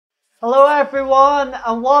Hello everyone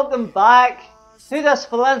and welcome back to this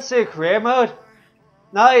Valencia career mode.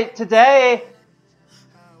 Now today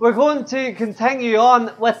we're going to continue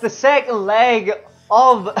on with the second leg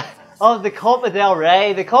of the Copa del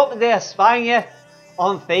Rey, the Copa de España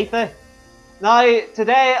on FIFA. Now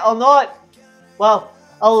today I'll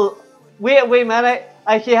wait a wee minute.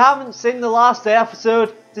 If you haven't seen the last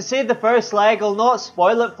episode, to see the first leg, I'll not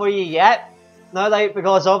spoil it for you yet.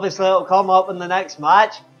 Because obviously it'll come up in the next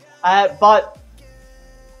match. But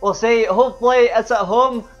we'll see. Hopefully it's at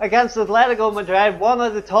home against Atletico Madrid, one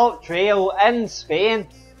of the top trio in Spain.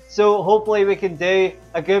 So hopefully we can do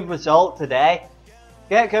a good result today.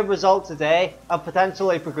 Get a good result today and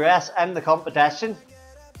potentially progress in the competition.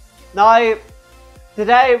 Now,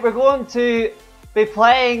 today we're going to be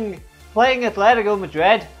playing Atletico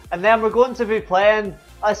Madrid, and then we're going to be playing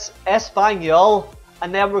Espanyol,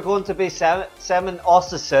 and then we're going to be semming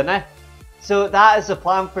Osasuna. So that is the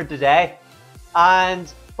plan for today,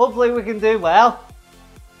 and hopefully we can do well.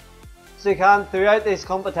 So you can throughout these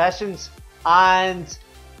competitions, and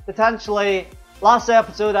potentially last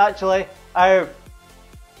episode actually, we're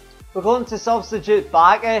going to substitute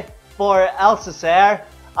Baca for El Cesaire,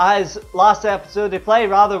 as last episode he played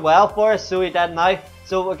rather well for us, so he did now.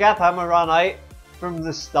 So we'll give him a run out from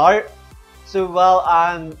the start,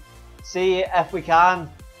 and see if we can.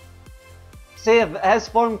 See if his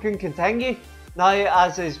form can continue now,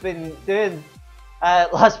 as he's been doing.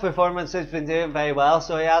 Last performance he's been doing very well,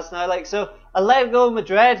 so he has now. So Atletico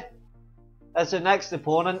Madrid as our next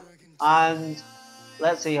opponent, and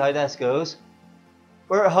let's see how this goes.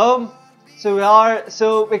 We're at home, so we are.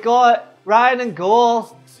 So we got Ryan in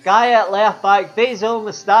goal, Guy at left back, Bezo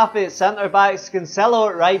Mustafi at centre backs, Cancelo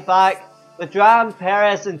at right back, Ladran,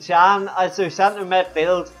 Perez and Chan as their centre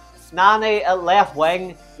midfield, Nani at left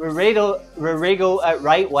wing, Rodrigo at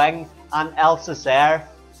right wing, and El Cesaire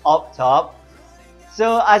up top.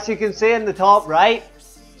 So as you can see in the top right,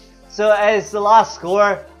 so as the last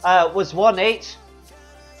score was 1 each.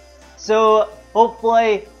 So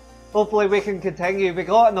hopefully we can continue. We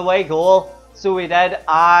got an away goal, so we did,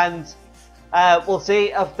 and we'll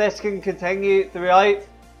see if this can continue throughout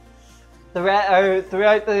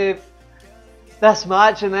this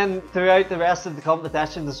match, and then throughout the rest of the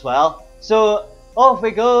competition as well. So off we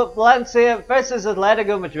go, Valencia versus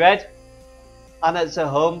Atletico Madrid, and it's at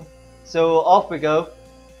home. So off we go.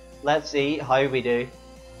 Let's see how we do.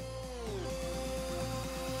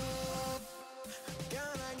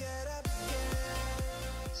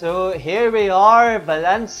 So here we are,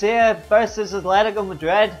 Valencia versus Atletico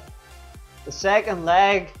Madrid. The second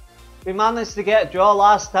leg. We managed to get a draw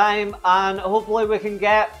last time, and hopefully we can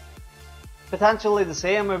get potentially the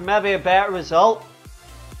same or maybe a better result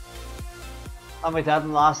than we did in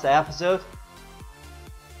the last episode.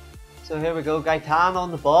 So here we go, Gaitan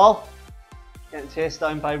on the ball, getting chased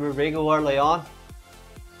down by Rodrigo early on.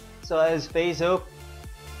 So it is Bezo.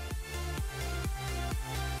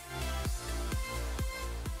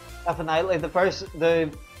 Definitely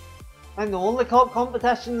the only cup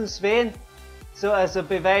competition in Spain. So it would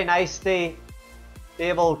be very nice to be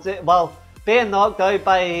able to, being knocked out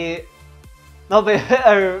by,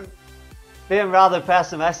 being rather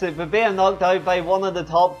pessimistic, but being knocked out by one of the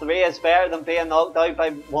top three is better than being knocked out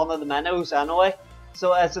by one of the minnows anyway.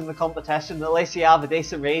 So it's in the competition, at least you have a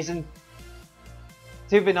decent reason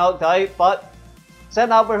to be knocked out. But saying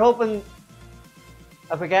that, we're hoping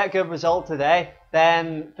if we get a good result today,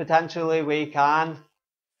 then potentially we can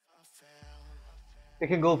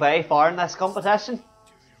go very far in this competition.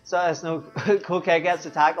 So there's no Koke gets the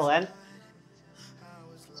tackle in.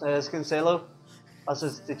 So there's Cancelo.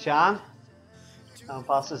 Passes to Chan, and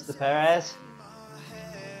passes to Perez.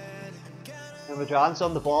 And Madran's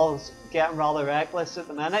on the ball, is getting rather reckless at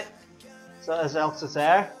the minute. So there's El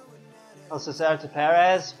Cesaire. El Cesaire to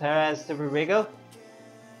Perez, Perez to Rodrigo.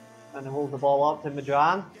 And they hold the ball up to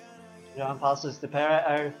Madran. Madran passes to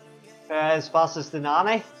Perez, Perez passes to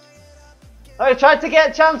Nani. I tried to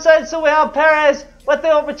get a chance out, so we have Perez with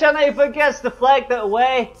the opportunity, but gets deflected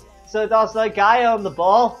away. So that's now Guy on the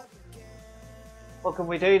ball. What can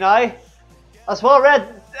we do now? That's well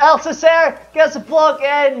read. El Cesaire gets a block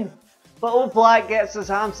in, but Old Black gets his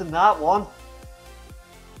hands in that one.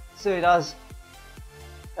 So he does.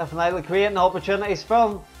 Definitely creating opportunities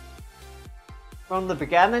from the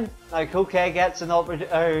beginning. Now Koke gets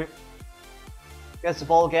gets the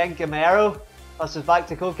ball again. Gamero passes back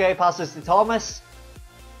to Koke, passes to Thomas.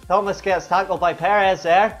 Thomas gets tackled by Perez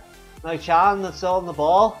there. Now Chan is still on the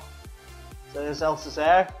ball. So there's El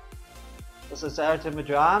Cesaire. El Cesaire to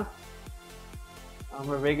Madran. And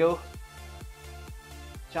Rodrigo.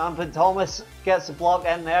 Champion Thomas gets the block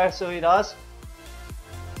in there, so he does.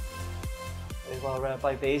 Well read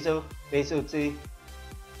by Bezo. Bezo to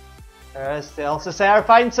Perez to Alcacer.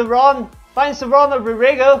 Finds the run. Finds the run of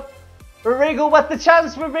Rodrigo. Rodrigo with the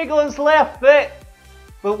chance. Rodrigo on his left foot.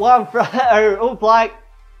 But Oblak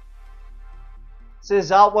says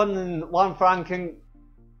that one, and Juanfran can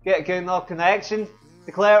get a good enough connection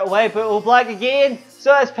to clear it away. But Oblak again.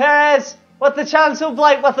 So it's Perez with the chance.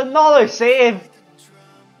 Oblak with another save.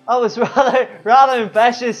 That was rather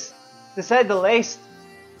ambitious, to say the least.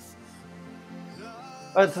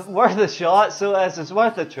 It's worth a shot, so it's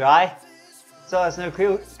worth a try. So it's now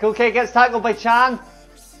Koke gets tackled by Chan.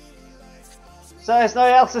 So it's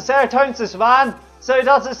now Alcacer turns his man. So he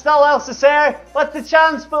does it, still Alcacer with the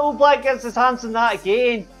chance, but Oblak gets his hands on that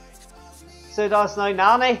again. So he does now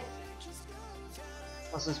Nani.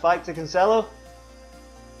 Passes back to Cancelo.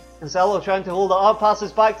 Cancelo trying to hold it up,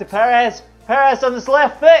 passes back to Perez. Perez on his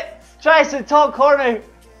left foot, tries the top corner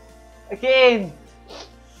again.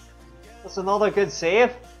 That's another good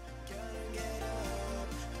save.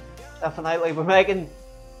 Definitely we're making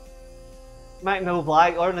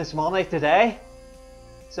Oblak earn his money today.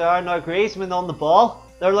 So are now Griezmann on the ball.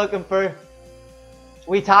 They're looking for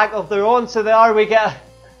we tackle of their own, so they are. We get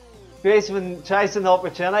Griezmann tries an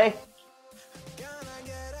opportunity.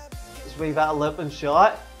 Just a wee bit of looping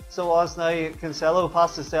shot. So it was now Cancelo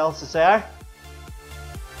passes to Alcacer.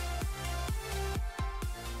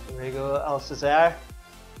 There we go, Alcacer.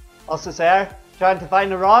 Alcacer trying to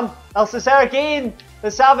find a run. Alcacer again. The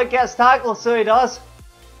Savic gets tackled, so he does.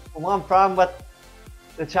 And Juanfran with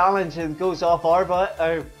the challenge and goes off orbit,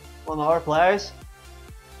 or one of our players.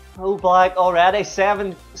 Oblak already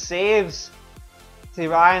 7 saves to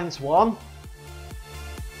Ryan's 1.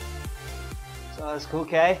 So that's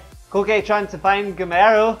Koke. Koke trying to find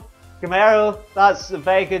Gamero. Gamero, that's a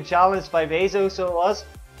very good challenge by Bezo, so it was.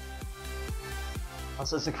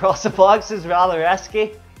 Also, it's across the box is rather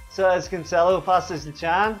risky. So as Cancelo passes to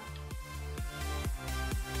Chan.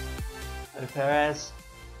 And Perez.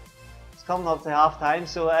 It's coming up to half time,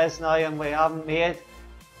 so it is now, and we haven't made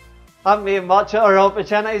much of our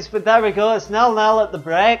opportunities, but there we go, it's 0-0 at the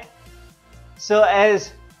break. So it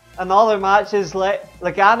is another match is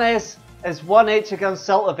Leganes is 1 each against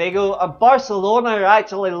Celta Vigo, and Barcelona are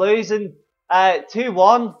actually losing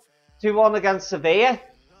 2-1 against Sevilla.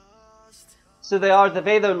 So they've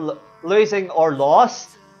either losing or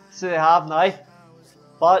lost, so they have now.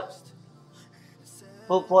 But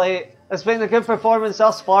hopefully it's been a good performance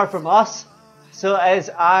thus far from us. So it is,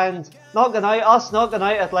 and knocking out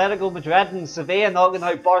Atletico Madrid and Sevilla knocking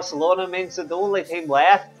out Barcelona means that the only team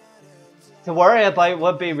left to worry about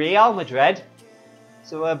would be Real Madrid.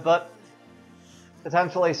 So but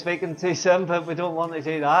potentially speaking too soon, but we don't want to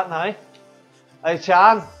do that now.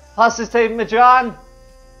 Chan passes to Madran.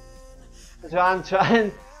 Madran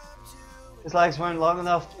trying, his legs weren't long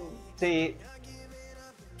enough to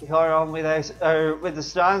carry on with the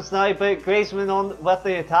strands now, but Griezmann on with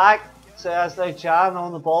the attack. So as now Chan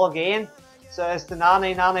on the ball again. So as to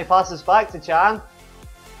Nani, Nani passes back to Chan.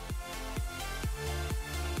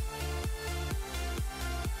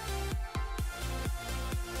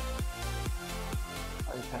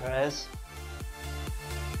 And Perez.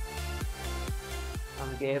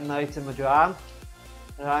 And again now to Madran.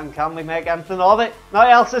 Madran, can we make anything of it? Now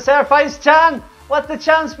Alcacer finds Chan with the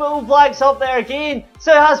chance, but Oblak's up there again.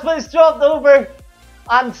 So it's dropped over.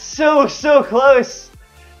 And so close.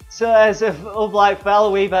 So as if Oblak fell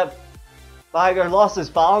a wee bit back or lost his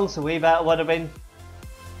balance a wee bit, it would have been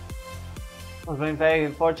very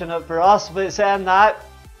unfortunate for us. But saying that,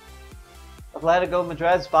 Atletico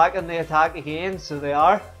Madrid's back in the attack again, so they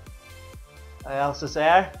are.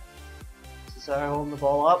 Alcacer holding the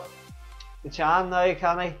ball up. The Chan now,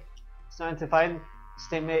 can he? He's trying to find his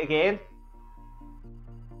teammate again.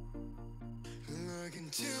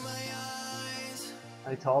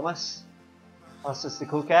 Now Thomas. Passes to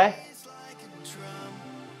Koke.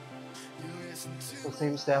 Both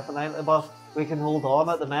teams definitely, but we can hold on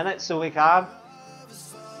at the minute, so we can.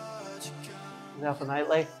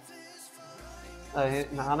 Definitely.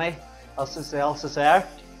 Nani. Passes to Alcacer.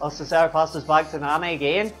 Alcacer passes back to Nani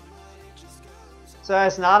again. So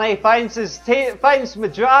as Nani finds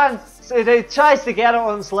Madran, so he tries to get it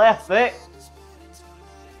on his left foot.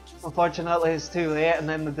 Unfortunately, it's too late, and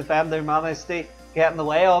then the defender managed to get in the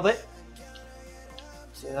way of it.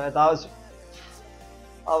 Yeah,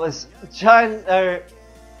 I was trying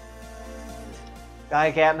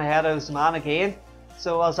guy getting ahead of his man again.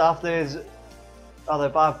 So it was after his rather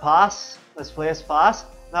bad pass, misplaced pass.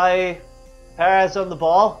 Now Perez on the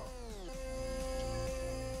ball.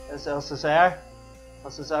 There's Alcacer.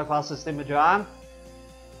 Alcacer passes to Madran.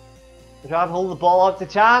 Madran holding the ball up to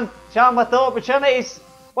Chan. Chan with the opportunities.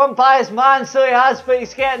 One by his man, so he has, but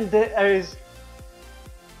he's getting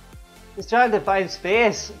he's trying to find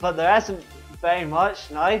space, but there isn't very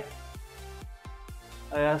much now.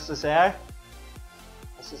 Oh, yes, this there.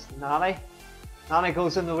 This is Nani. Nani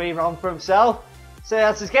goes in the wee run for himself. So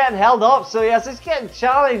yes, he's getting held up, so yes, he's getting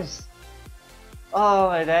challenged. Oh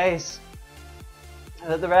my days.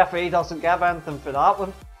 The referee doesn't give anything for that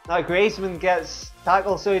one. Now Griezmann gets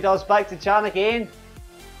tackled, so he does back to Chan again.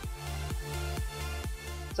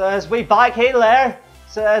 So as we back heel there,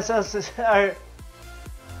 so as our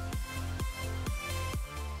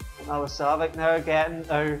now with Savic now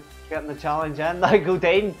getting the challenge in. Now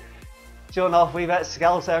Godin showing off a wee bit of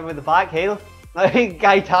skills there with the back heel. Now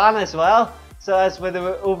Gaetan as well. So as with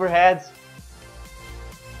the overhead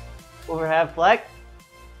flick.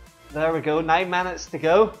 There we go, 9 minutes to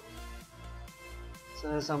go.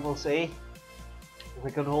 So as we'll see if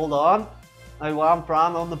we can hold on. Now Juan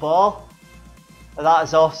Fran on the ball. That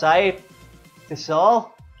is offside to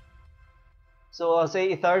Saul. So it's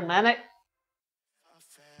 83rd minute.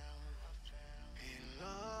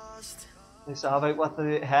 Savic with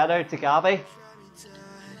the header to Gavi.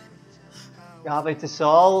 Gavi to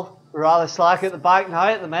Saul. We're rather slack at the back now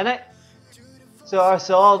at the minute. So our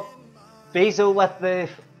Saul Bezo with the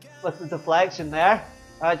deflection there.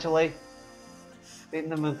 Actually beating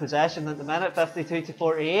them in possession at the minute, 52 to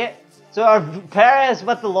 48. So our Perez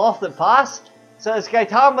with the lofted pass. So it's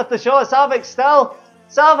Gaetan with the shot. Savic still.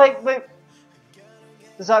 Savic,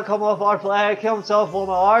 does that come off our player? Kill himself one of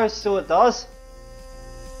ours, so it does.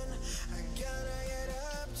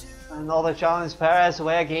 Another challenge, Perez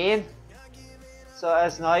away again. So it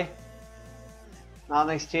is now.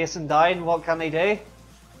 Nani's chasing down, what can he do?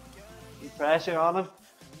 Pressure on him.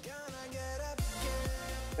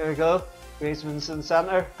 Here we go. Griezmann's in the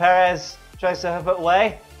centre. Perez tries to have it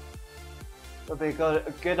away. But they got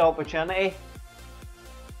a good opportunity.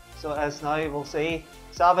 So it is now, we'll see.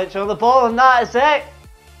 Savic on the ball, and that is it.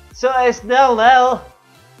 So it's 0-0.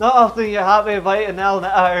 Not often you're happy about a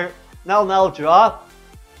 0-0 draw.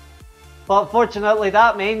 But fortunately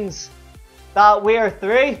that means that we are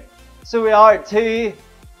through. So we are through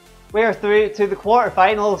to the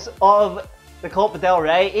quarterfinals of the Copa del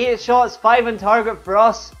Rey. 8 shots, 5 on target for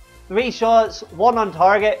us. 3 shots, 1 on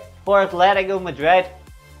target for Atletico Madrid.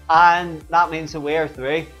 And that means that we are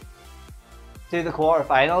through to the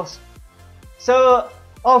quarterfinals. So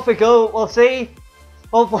off we go. We'll see.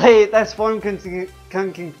 Hopefully this form can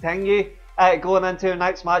continue going into our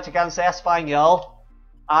next match against Espanyol.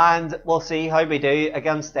 And we'll see how we do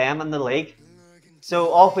against them in the league.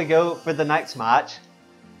 So off we go for the next match.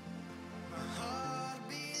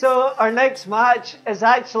 So our next match is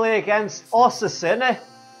actually against Osasuna.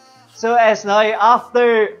 So it's now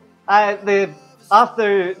after the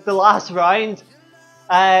last round,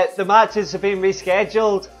 the matches have been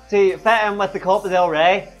rescheduled to fit in with the Copa del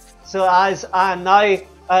Rey. So now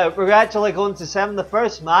we're actually going to send the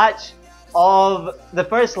first match of the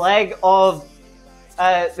first leg of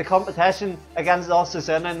the competition against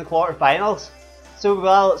Osasuna in the quarterfinals. So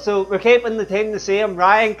we're keeping the team the same: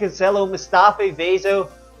 Ryan, Cancelo, Mustafi, Bezo,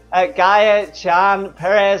 Gaia, Chan,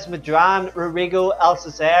 Perez, Madran, Rodrigo,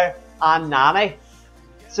 Alcacer, and Nani.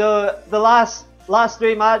 So the last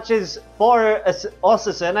 3 matches for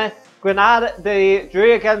Osasuna: Granada, they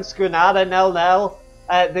drew against Granada 0-0.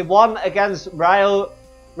 They won against Rayo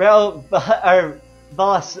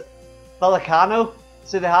Vallecano.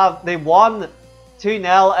 So they won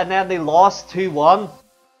 2-0, and then they lost 2-1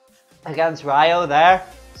 against Rayo there.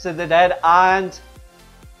 So they did, and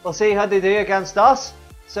we'll see how they do against us.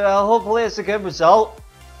 So hopefully it's a good result,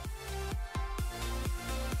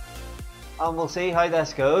 and we'll see how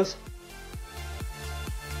this goes.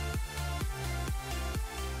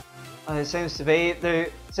 There seems to be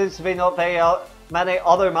not very many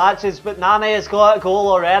other matches, but Nani has got a goal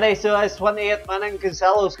already, so it's 28th minute.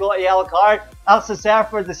 Cancelo's got a yellow card. Alcacer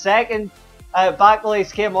for the second.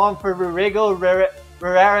 Backley's came on for Rodrigo.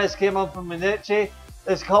 Herrera's came on for Minucci.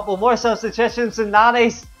 There's a couple more substitutions, and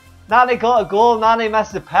Nani got a goal. Nani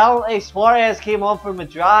missed the penalty. Suarez came on for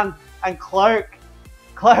Madran, and Clark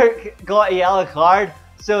got a yellow card.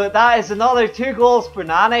 So that is another 2 goals for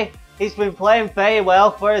Nani. He's been playing very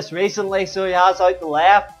well for us recently, so he has out the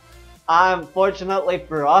left. And fortunately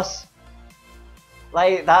for us,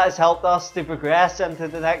 that has helped us to progress into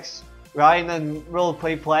the next round, and we'll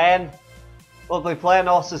be playing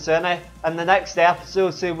Osasuna in the next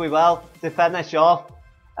episode, so we will, to finish off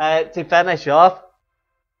that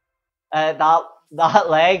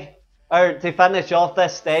leg, or to finish off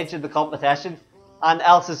this stage of the competition, and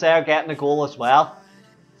Alcacer getting a goal as well.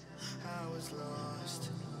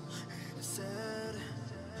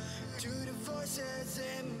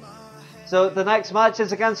 So the next match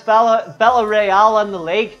is against Villarreal in the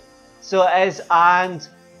league. So it is, and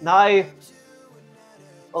now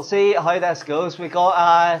we'll see how this goes. We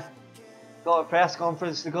got a press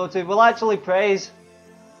conference to go to. We'll actually praise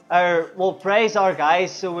our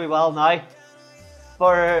guys, so we will now,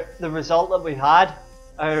 for the result that we had,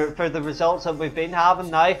 or for the results that we've been having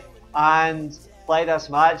now, and play this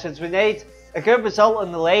match, as we need a good result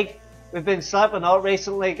in the league. We've been slipping up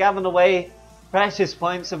recently, giving away precious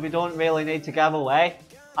points that we don't really need to give away,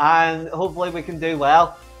 and hopefully we can do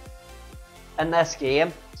well in this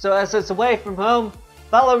game. So as it's away from home,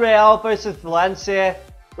 Villarreal versus Valencia,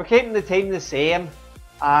 we're keeping the team the same,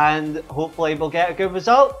 and hopefully we'll get a good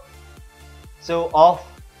result. So off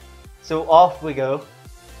we go.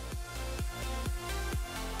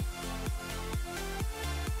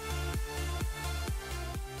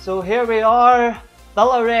 So here we are,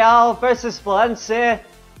 Villarreal versus Valencia.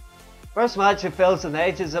 First match it feels in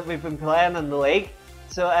ages that we've been playing in the league.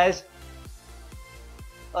 So it is.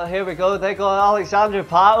 Well, here we go. They got Alexandre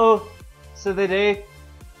Pato. So they do.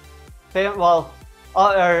 Well,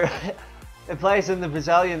 he plays in the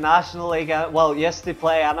Brazilian National League. Well, used to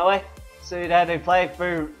play anyway. So he played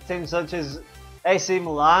for teams such as AC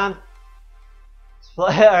Milan.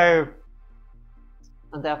 And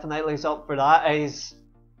definitely he's up for that. He's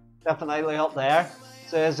definitely up there.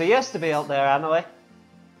 So he used to be up there anyway.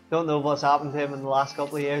 Don't know what's happened to him in the last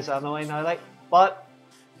couple of years anyway now, like. But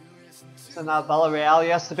so now Villarreal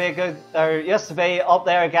used to be up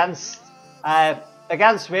there against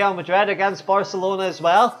Real Madrid, against Barcelona as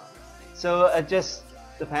well. So it just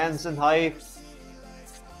depends on how they're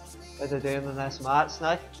doing in this match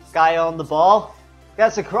now. Guy on the ball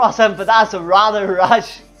gets a cross in, but that's a rather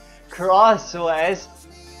rash cross, so it is.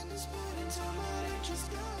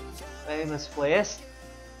 Very misplaced.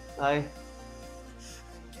 Now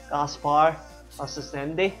Gaspar passes to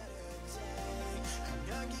Indy.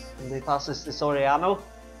 Indy passes to Soriano.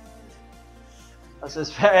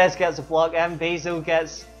 As Perez gets a block in, Bezo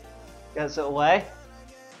gets it away.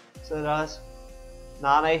 So it does.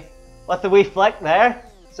 Nani with the wee flick there.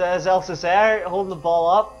 So there's El Cesar holding the ball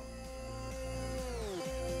up.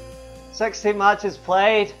 16 matches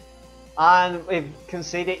played, and we've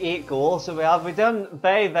conceded 8 goals. So we've done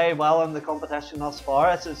very, very well in the competition thus far,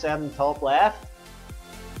 as it's in the top left.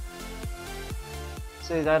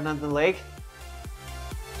 So down in the league.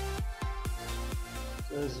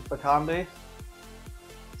 So there's Bakambu.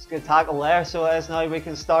 It's a good tackle there. So it is now we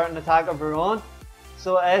can start an attack of our own.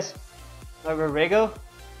 So it is. Now Rodrigo.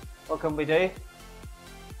 What can we do?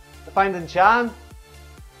 They're finding Chan.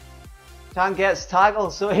 Chan gets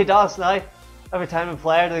tackled, so he does now. Every time a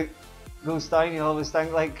player that goes down, you always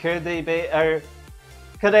think like, could they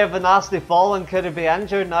have a nasty fall and could he be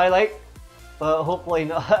injured now, like? But hopefully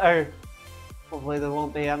not, or hopefully there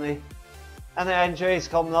won't be any injuries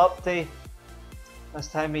coming up to this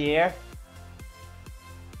time of year.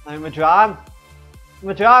 Now Madran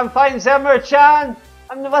finds Emmer Chan,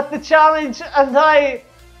 and with the challenge, and now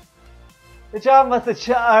Madran with the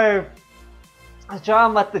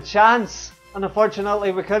chance, and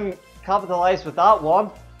unfortunately we couldn't capitalise with that one.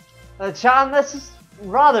 Chan, this is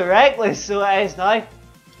rather reckless, so it is now.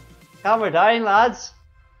 Calm her down, lads.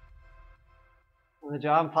 And the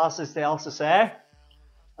jam passes to El Cesar.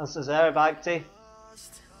 El Cesar back to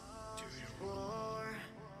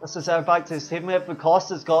his teammate, but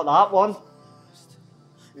Costa's got that one.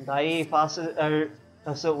 And Dai passes it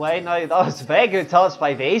away now. That was a very good touch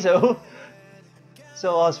by Bezo.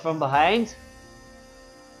 So it was from behind.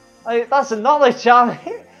 That's another challenge.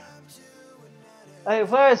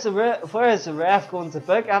 Where is the ref going to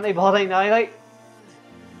book anybody now? Like,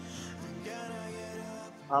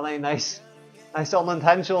 nice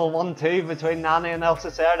unintentional 1-2 between Nani and El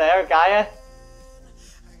Cesar there, Gaia.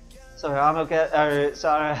 Soriano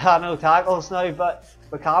tackles now, but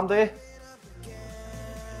Bakambu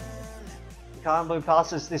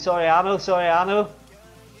passes to Soriano.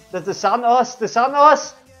 There's the Santos.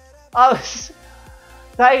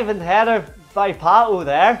 Diving header by Pato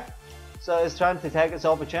there. So he's trying to take his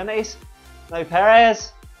opportunities. Now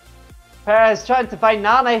Perez trying to find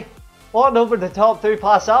Nani. What an over the top through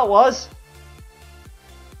pass that was.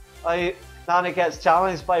 Nani gets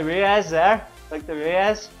challenged by Reyes there. Victor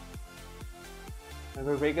Reyes. And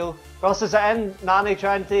Rodrigo crosses it in. Nani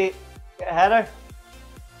trying to get a header.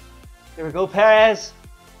 Here we go, Perez.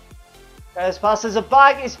 Perez passes it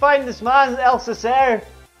back. He's found this man, El Cesar.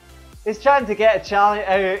 He's trying to get a challenge.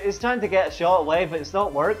 He's trying to get a shot away, but it's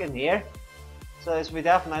not working here. So we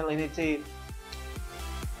definitely need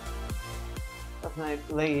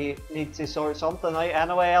to sort something out.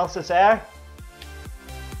 Anyway, El Cesar.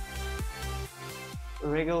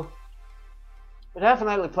 Rodrigo We're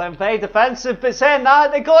definitely playing very defensive, but saying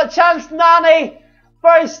that, they got a chance. Nani!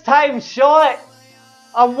 First time shot!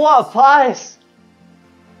 And what a pass!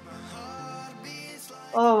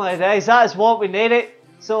 Oh my days, that is what we needed.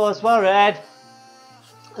 So it was well read.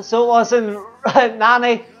 So it wasn't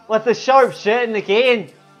Nani with the sharp shooting again.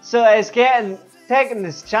 So it's taking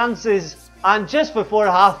his chances, and just before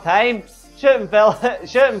half time, shooting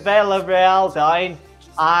Villarreal down,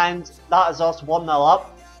 and that is us 1-0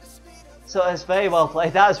 up. So it's very well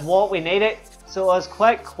played. That is what we needed. So it was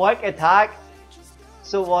quick attack.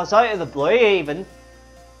 So it was out of the blue even.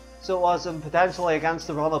 So it wasn't potentially against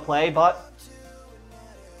the run of play, but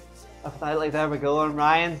definitely there we go, and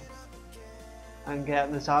Ryan and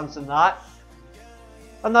getting his hands on that.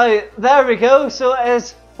 And now there we go. So it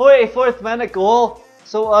is 44th minute goal.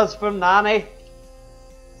 So it was from Nani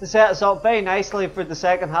to set us up very nicely for the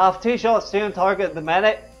second half. 2 shots, 2 on target at the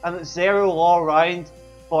minute, and it's 0 all round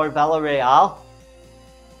for Villarreal.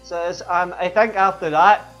 So and I think after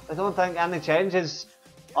that, I don't think any changes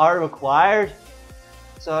are required.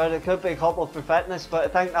 So there could be a couple for fitness, but I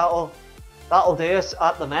think that'll do us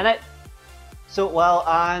at the minute. So well,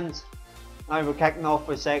 and now we're kicking off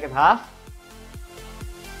for the second half.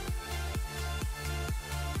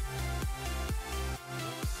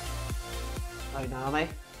 Now Nani,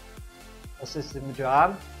 assisting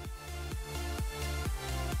Madran.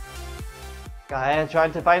 Guy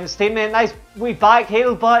trying to find his teammate. Nice wee back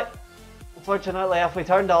heel, but unfortunately, if we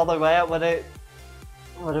turned all the way, it would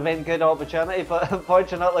have been a good opportunity. But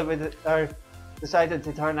unfortunately, we decided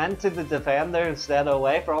to turn into the defender instead of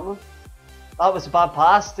away from him. That was a bad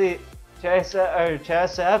pass to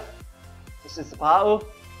Cheresev. This is the Pato.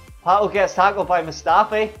 Pato gets tackled by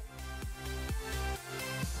Mustafi.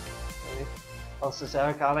 Also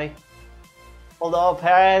Serracani. Hold on,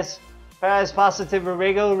 Perez. Perez passes to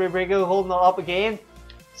Rodrigo. Rodrigo holding it up again.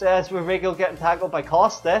 Says Rodrigo getting tackled by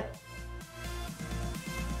Costa.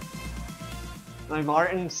 Now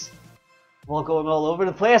Martins. Ball going all over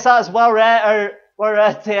the place. That is well read,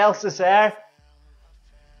 to El Cesaire.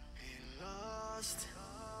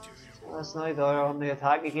 That's now they're on the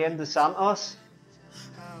attack again to Santos.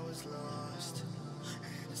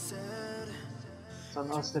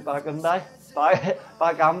 Santos to Bagambi.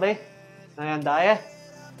 Bagambi. Now Ndaya.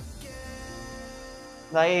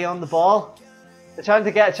 Ndaya on the ball. They're trying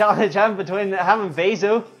to get a challenge in between him and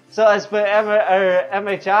Vizo. So it's for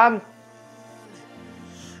Emre Can.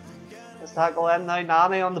 Let's tackle in now.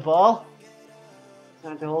 Nani on the ball.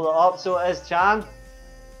 Trying to hold it up. So it is Can.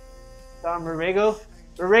 Down Rodrigo.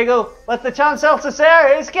 Rodrigo with the chance. El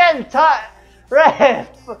Cesaire. He's getting ref.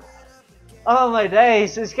 Oh my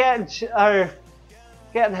days. He's getting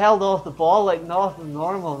held off the ball like nothing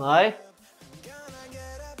normal now.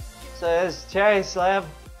 So it's Cheresev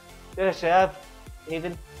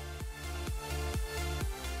even.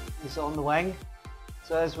 He's on the wing.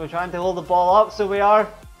 So as we're trying to hold the ball up, so we are.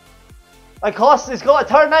 Costa's got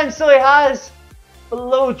to turn in, so he has a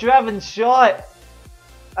low driven shot.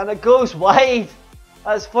 And it goes wide.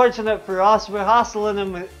 That's fortunate for us. We're hassling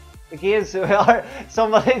him again, so we are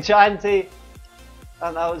somebody trying to,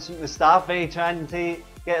 and that was Mustafi trying to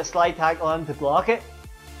get a slide tackle in to block it.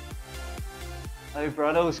 Now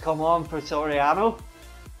Bruno's come on for Soriano.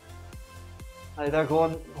 Now they're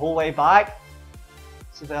going the whole way back.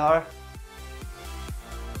 So they are.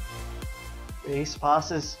 Reese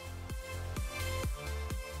passes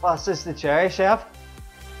to Cheresev.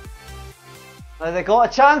 Now they got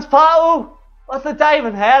a chance, Pato with the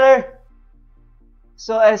diamond header.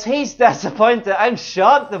 So as he's disappointed, I'm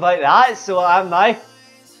shocked about that, so am I.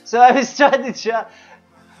 So I was trying to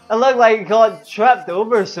it looked like it got tripped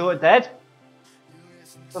over, so it did.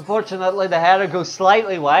 Unfortunately, the header goes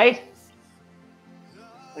slightly wide.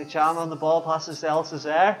 Chan on the ball passes to El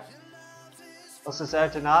Cesaire. El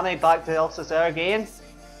Cesaire to Nani, back to El Cesaire again.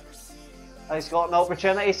 He's got an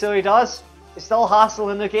opportunity, so he does. He's still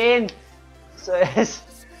hassling again. So he's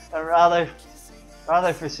rather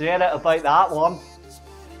frustrated about that one.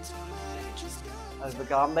 There's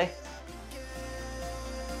Bagambi.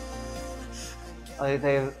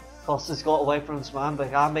 Costa's got away from his man.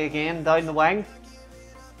 Bagambi again down the wing.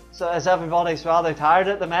 So as everybody's rather tired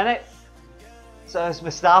at the minute. So it's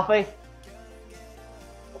Mustafi.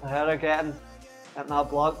 The header getting that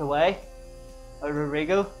blocked away.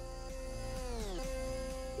 Rodrigo.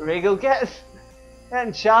 Rodrigo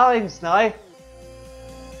getting challenged now.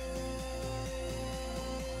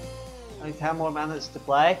 Only 10 more minutes to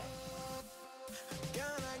play.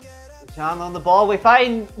 Chan on the ball. We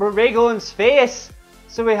find Rodrigo in space.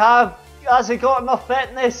 So we have, has he got enough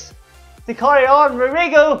fitness to carry on?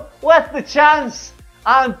 Rodrigo with the chance.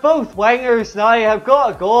 And both wingers now have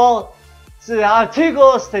got a goal So we have 2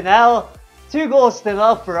 goals to nil. 2 goals to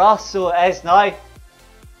nil for us, so it is now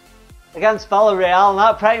against Villarreal, and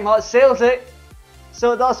that pretty much seals it.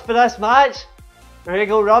 So it does for this match.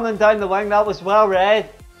 Rodrigo running down the wing, that was well read.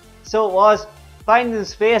 So it was, finding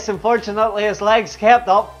space. Unfortunately his legs kept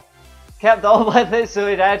up with it, so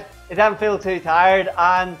he didn't feel too tired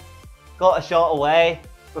and got a shot away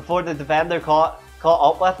before the defender caught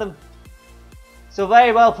up with him. So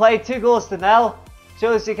very well played, 2 goals to nil.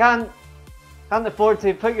 Shows you can't afford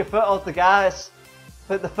to put your foot off the gas,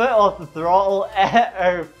 put the foot off the throttle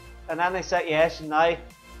or in any situation now.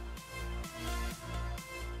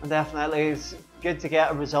 And definitely it's good to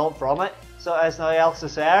get a result from it. So it is now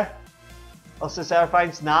Alcacer. Alcacer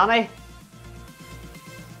finds Nani.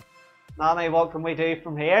 Nani, what can we do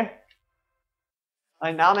from here?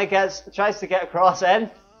 And Nani tries to get a cross in.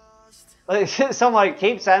 But somehow it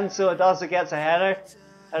keeps in, so it does, it gets a header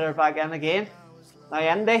back in again. Now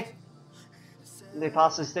Indy. Indy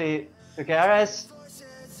passes to Figueres.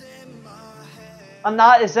 And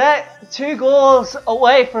that is it. 2 goals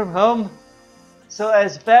away from home. So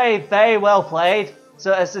it's very, very well played.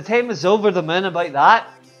 So as the team is over the moon about that.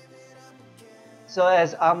 So it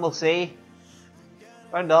is, and we'll see.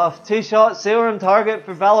 Round off. 2 shots, 0 on target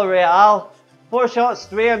for Villarreal. 4 shots,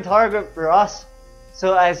 3 on target for us.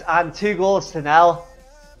 So it is, and 2 goals to nil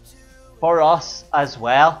for us as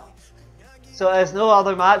well. So there's no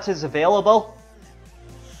other matches available.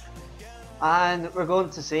 And we're going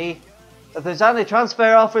to see if there's any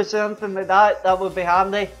transfer offers or anything like that, that would be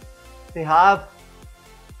handy to have.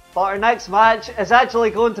 But our next match is actually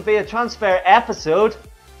going to be a transfer episode.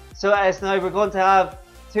 So it is now, we're going to have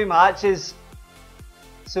 2 matches.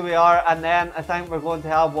 So we are, and then I think we're going to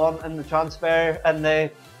have one in the transfer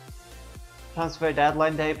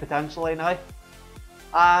deadline day potentially now.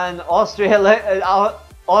 And Austria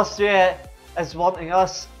is wanting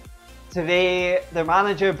us to be their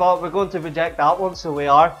manager, but we're going to reject that one, so we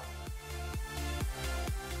are.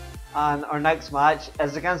 And our next match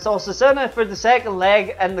is against Osasuna for the 2nd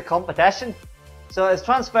leg in the competition. So it's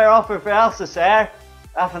transfer offer for Alcacer.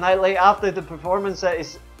 Definitely after the performance that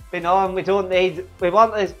he's been on, we want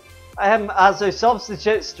him as a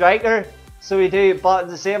substitute striker, so we do, but at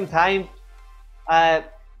the same time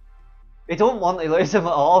we don't want to lose him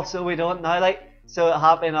at all, so we don't now, so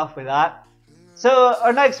happy enough with that. So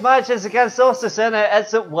our next match is against Osasuna.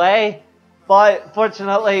 It's away, but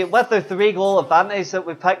fortunately with the 3-goal advantage that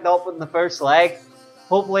we picked up in the first leg,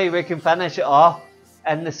 hopefully we can finish it off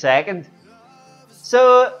in the second.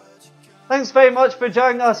 So thanks very much for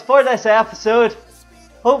joining us for this episode.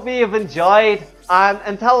 Hope you've enjoyed, and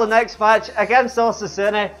until the next match against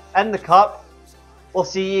Osasuna in the Cup, we'll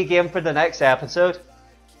see you again for the next episode.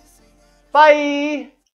 Bye!